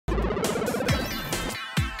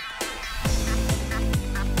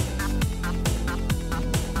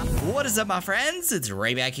What is up, my friends? It's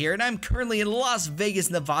Ray back here, and I'm currently in Las Vegas,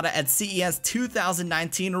 Nevada at CES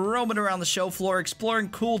 2019, roaming around the show floor exploring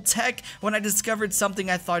cool tech when I discovered something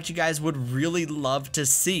I thought you guys would really love to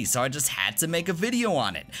see, so I just had to make a video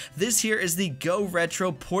on it. This here is the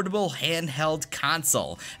GoRetro Portable handheld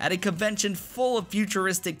console. At a convention full of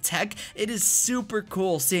futuristic tech, it is super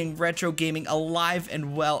cool seeing retro gaming alive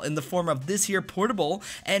and well in the form of this here portable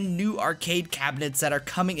and new arcade cabinets that are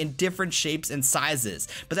coming in different shapes and sizes.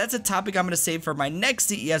 But that's a topic I'm going to save for my next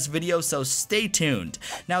CES video, so stay tuned.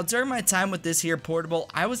 Now, during my time with this here portable,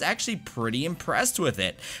 I was actually pretty impressed with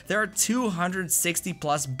it. There are 260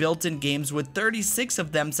 plus built-in games, with 36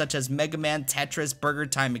 of them, such as Mega Man, Tetris, Burger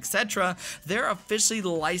Time, etc. They're officially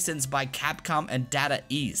licensed by Capcom and Data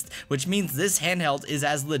East, which means this handheld is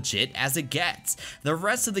as legit as it gets. The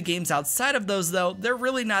rest of the games outside of those, though, they're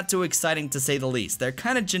really not too exciting to say the least. They're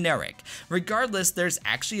kind of generic. Regardless, there's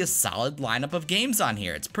actually a solid lineup of games on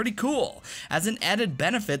here. It's pretty cool. As an added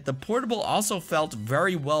benefit, the portable also felt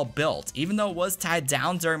very well built. Even though it was tied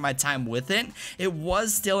down during my time with it, it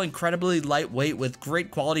was still incredibly lightweight with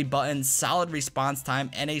great quality buttons, solid response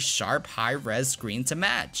time, and a sharp high-res screen to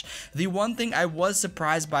match. The one thing I was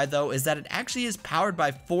surprised by, though, is that it actually is powered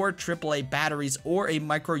by 4 AAA batteries or a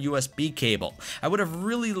micro USB cable. I would have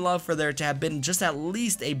really loved for there to have been just at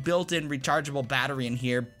least a built-in rechargeable battery in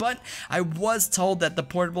here, but I was told that the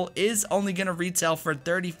portable is only going to retail for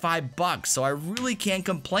 $35, so I really can't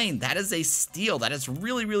complain. That is a steal. That is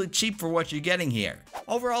really cheap for what you're getting here.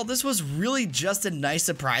 Overall, this was really just a nice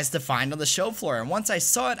surprise to find on the show floor, and once I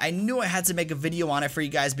saw it, I knew I had to make a video on it for you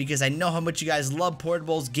guys because I know how much you guys love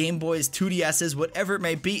portables, Game Boys, 2DSs, whatever it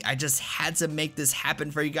may be. I just had to make this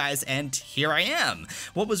happen for you guys, and here I am.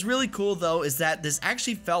 What was really cool, though, is that this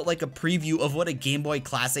actually felt like a preview of what a Game Boy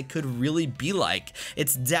Classic could really be like.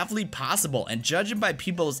 It's definitely possible, and judging by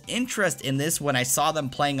people's interest in this when I saw them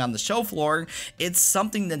playing on the show floor, it's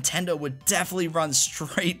something Nintendo would definitely run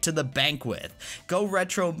straight to the bank with.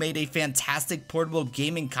 GoRetro made a fantastic portable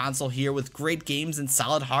gaming console here with great games and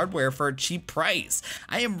solid hardware for a cheap price.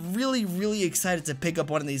 I am really excited to pick up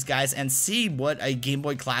one of these guys and see what a Game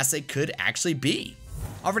Boy Classic could actually be.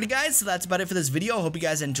 Alrighty guys, so that's about it for this video. I hope you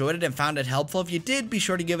guys enjoyed it and found it helpful. If you did, be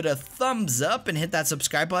sure to give it a thumbs up and hit that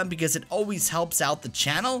subscribe button because it always helps out the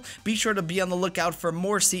channel. Be sure to be on the lookout for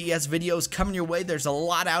more CES videos coming your way. There's a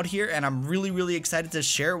lot out here and I'm really excited to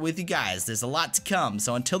share it with you guys. There's a lot to come.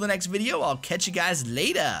 So until the next video, I'll catch you guys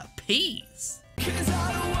later. Peace.